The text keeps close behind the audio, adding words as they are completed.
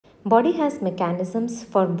Body has mechanisms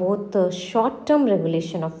for both the short-term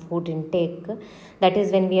regulation of food intake, that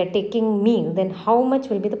is when we are taking meal, then how much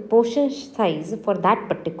will be the portion size for that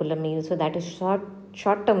particular meal. So that is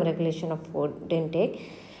short-term regulation of food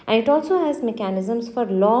intake. And it also has mechanisms for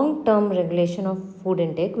long-term regulation of food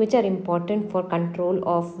intake, which are important for control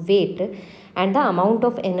of weight and the amount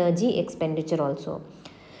of energy expenditure also.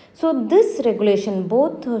 So this regulation,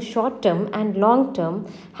 both short term and long term,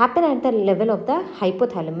 happen at the level of the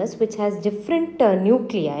hypothalamus, which has different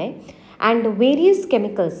nuclei, and various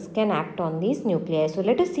chemicals can act on these nuclei. So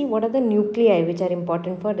let us see what are the nuclei which are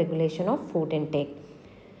important for regulation of food intake.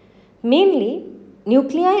 Mainly,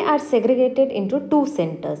 nuclei are segregated into two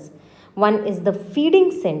centers. One is the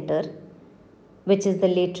feeding center, which is the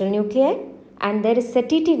lateral nuclei, and there is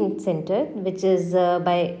satiety center, which is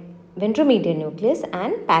by ventromedial nucleus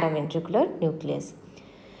and paraventricular nucleus.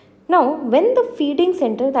 Now, when the feeding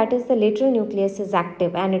center, that is the lateral nucleus, is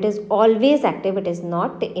active, and it is always active, it is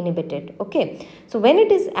not inhibited. Okay. So, when it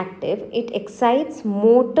is active, it excites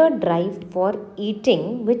motor drive for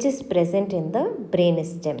eating, which is present in the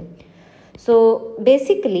brainstem. So,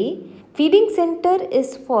 basically, feeding center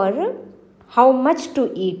is for how much to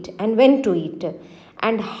eat and when to eat,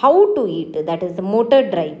 and how to eat, that is the motor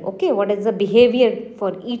drive. Okay, what is the behavior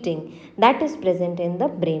for eating, that is present in the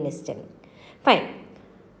brainstem. Fine.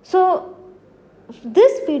 So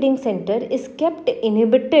this feeding center is kept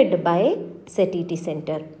inhibited by satiety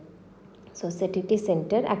center. So satiety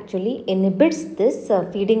center actually inhibits this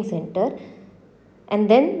feeding center, and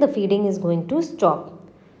then the feeding is going to stop.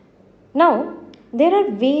 Now there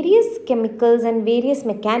are various chemicals and various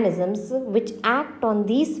mechanisms which act on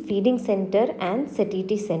these feeding center and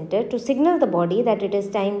satiety center to signal the body that it is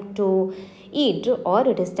time to eat or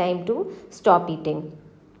it is time to stop eating.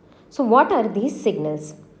 So what are these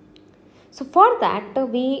signals? So for that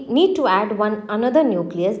we need to add another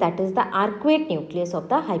nucleus, that is the arcuate nucleus of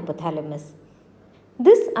the hypothalamus.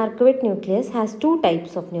 This arcuate nucleus has two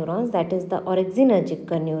types of neurons, that is the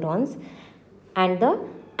orexinergic neurons and the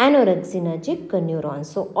anorexinergic neurons.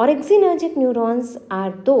 So orexinergic neurons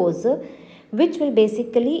are those which will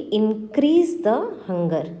basically increase the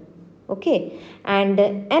hunger. Okay, and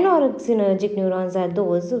anorexinergic neurons are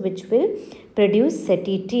those which will produce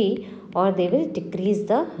satiety or they will decrease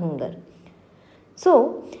the hunger.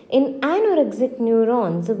 So in anorexic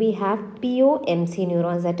neurons we have POMC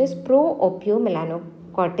neurons, that is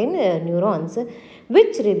pro-opiomelanocortin neurons,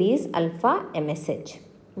 which release alpha MSH,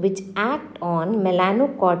 which act on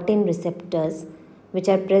melanocortin receptors which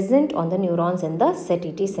are present on the neurons in the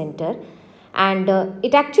satiety center, and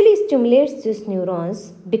it actually stimulates these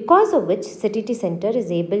neurons, because of which satiety center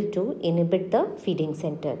is able to inhibit the feeding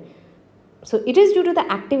center. So it is due to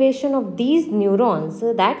the activation of these neurons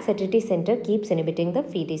that satiety center keeps inhibiting the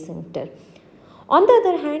feeding center. On the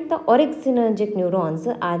other hand, the orexinergic neurons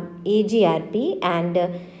are AGRP and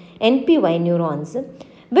NPY neurons,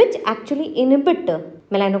 which actually inhibit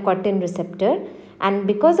melanocortin receptor, and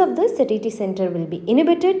because of this satiety center will be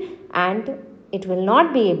inhibited and it will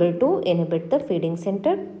not be able to inhibit the feeding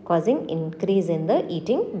center, causing increase in the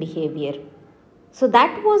eating behavior. So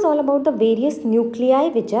that was all about the various nuclei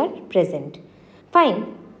which are present.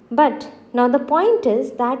 Fine, but now the point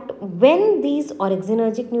is that when these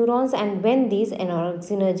orexinergic neurons and when these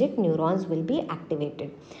anorexinergic neurons will be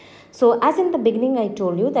activated. So as in the beginning I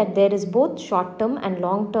told you that there is both short term and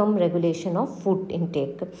long term regulation of food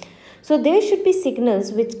intake. So there should be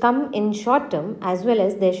signals which come in short term as well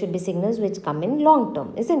as there should be signals which come in long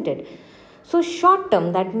term, isn't it? So short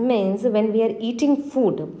term, that means when we are eating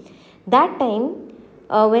food, that time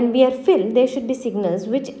when we are filled, there should be signals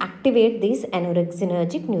which activate these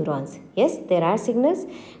anorexinergic neurons. Yes, there are signals.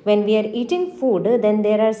 When we are eating food, then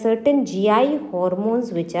there are certain GI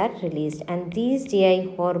hormones which are released, and these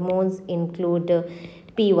GI hormones include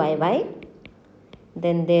PYY,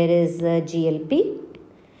 then there is GLP,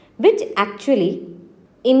 which actually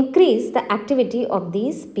increase the activity of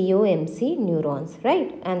these POMC neurons,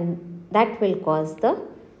 right? And that will cause the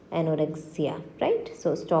anorexia, right?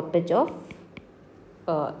 So stoppage of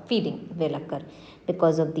feeding will occur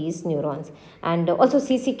because of these neurons, and also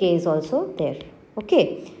CCK is also there.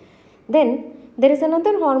 Okay, then there is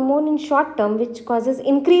another hormone in short term which causes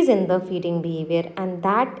increase in the feeding behavior, and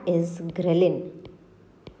that is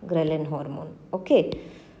ghrelin hormone. Okay,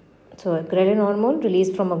 so ghrelin hormone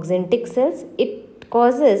released from axanthic cells, it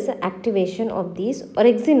causes activation of these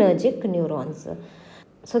orexinergic neurons.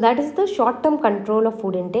 So that is the short term control of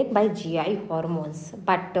food intake by GI hormones.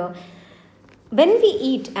 But when we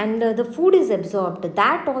eat and the food is absorbed,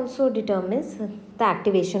 that also determines the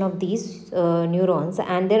activation of these neurons,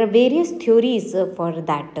 and there are various theories for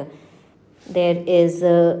that. there is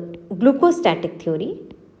glucostatic theory.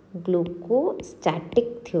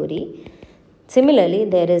 Glucostatic theory. Similarly,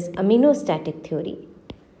 there is aminostatic theory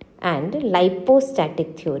and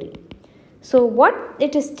lipostatic theory. So what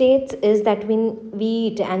it states is that when we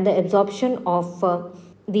eat and the absorption of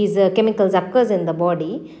these chemicals occurs in the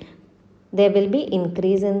body, there will be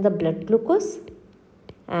increase in the blood glucose,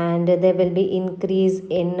 and there will be increase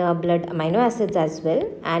in blood amino acids as well,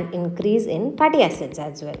 and increase in fatty acids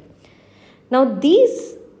as well. Now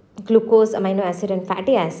these glucose, amino acid and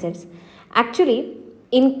fatty acids actually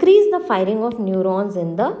increase the firing of neurons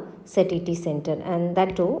in the satiety center, and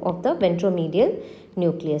that too of the ventromedial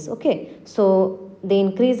nucleus. Okay, so they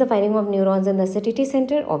increase the firing of neurons in the satiety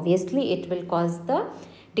center. Obviously it will cause the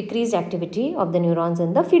decreased activity of the neurons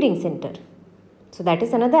in the feeding center. So that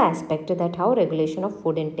is another aspect, that how regulation of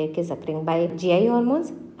food intake is occurring by GI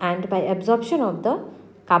hormones and by absorption of the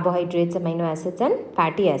carbohydrates, amino acids and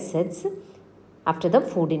fatty acids after the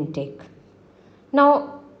food intake.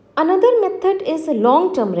 Now another method is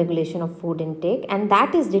long-term regulation of food intake, and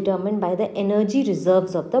that is determined by the energy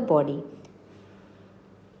reserves of the body.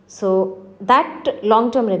 So that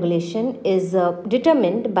long-term regulation is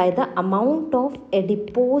determined by the amount of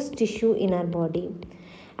adipose tissue in our body.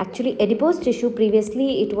 Actually, adipose tissue,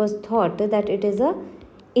 previously it was thought that it is a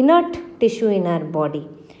inert tissue in our body.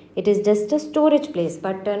 It is just a storage place,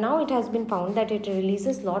 but now it has been found that it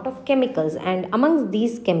releases lot of chemicals, and amongst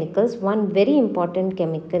these chemicals one very important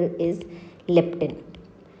chemical is leptin.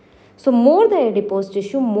 So more the adipose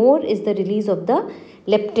tissue, more is the release of the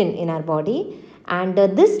leptin in our body, and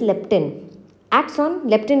this leptin acts on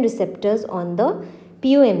leptin receptors on the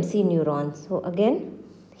POMC neurons. So again,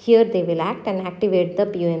 here they will act and activate the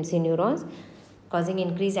POMC neurons, causing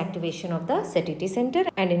increased activation of the satiety center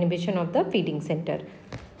and inhibition of the feeding center.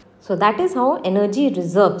 So that is how energy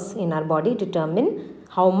reserves in our body determine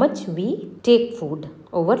how much we take food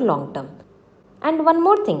over long term. And one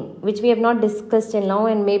more thing which we have not discussed till now,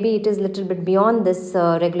 and maybe it is little bit beyond this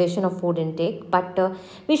regulation of food intake, but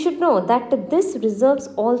we should know that this reserves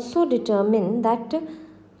also determine that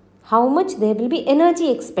how much there will be energy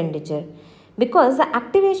expenditure, because the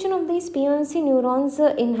activation of these POMC neurons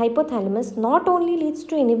in hypothalamus not only leads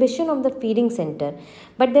to inhibition of the feeding center,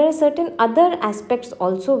 but there are certain other aspects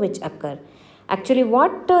also which occur. Actually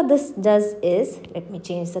what this does is, let me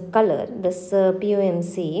change the color, this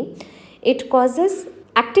POMC, it causes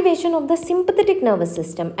activation of the sympathetic nervous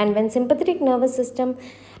system, and when sympathetic nervous system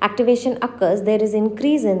activation occurs, there is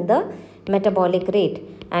increase in the metabolic rate,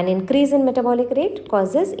 and increase in metabolic rate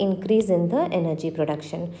causes increase in the energy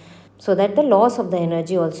production, so that the loss of the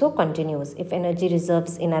energy also continues if energy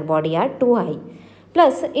reserves in our body are too high.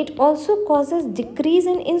 Plus it also causes decrease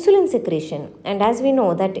in insulin secretion, and as we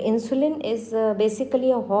know that insulin is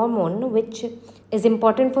basically a hormone which is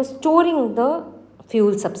important for storing the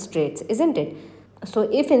fuel substrates, isn't it? So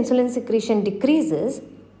if insulin secretion decreases,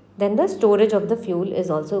 then the storage of the fuel is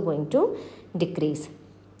also going to decrease.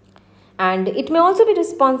 And it may also be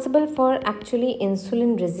responsible for actually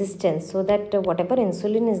insulin resistance, so that whatever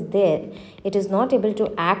insulin is there, it is not able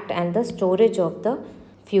to act and the storage of the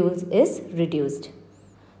fuels is reduced.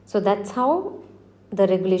 So that's how the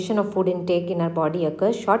regulation of food intake in our body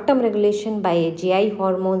occurs. Short-term regulation by GI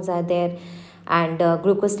hormones are there, and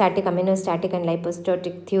glucostatic, aminostatic and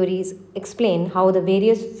lipostatic theories explain how the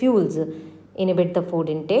various fuels inhibit the food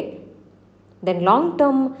intake. Then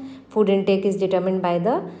long-term food intake is determined by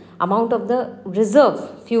the amount of the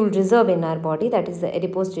fuel reserve in our body, that is the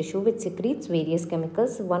adipose tissue, which secretes various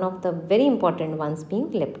chemicals, one of the very important ones being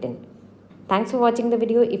leptin. Thanks for watching the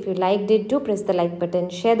video. If you liked it, do press the like button,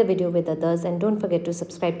 share the video with others, and don't forget to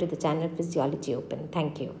subscribe to the channel Physiology Open.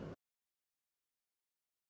 Thank you.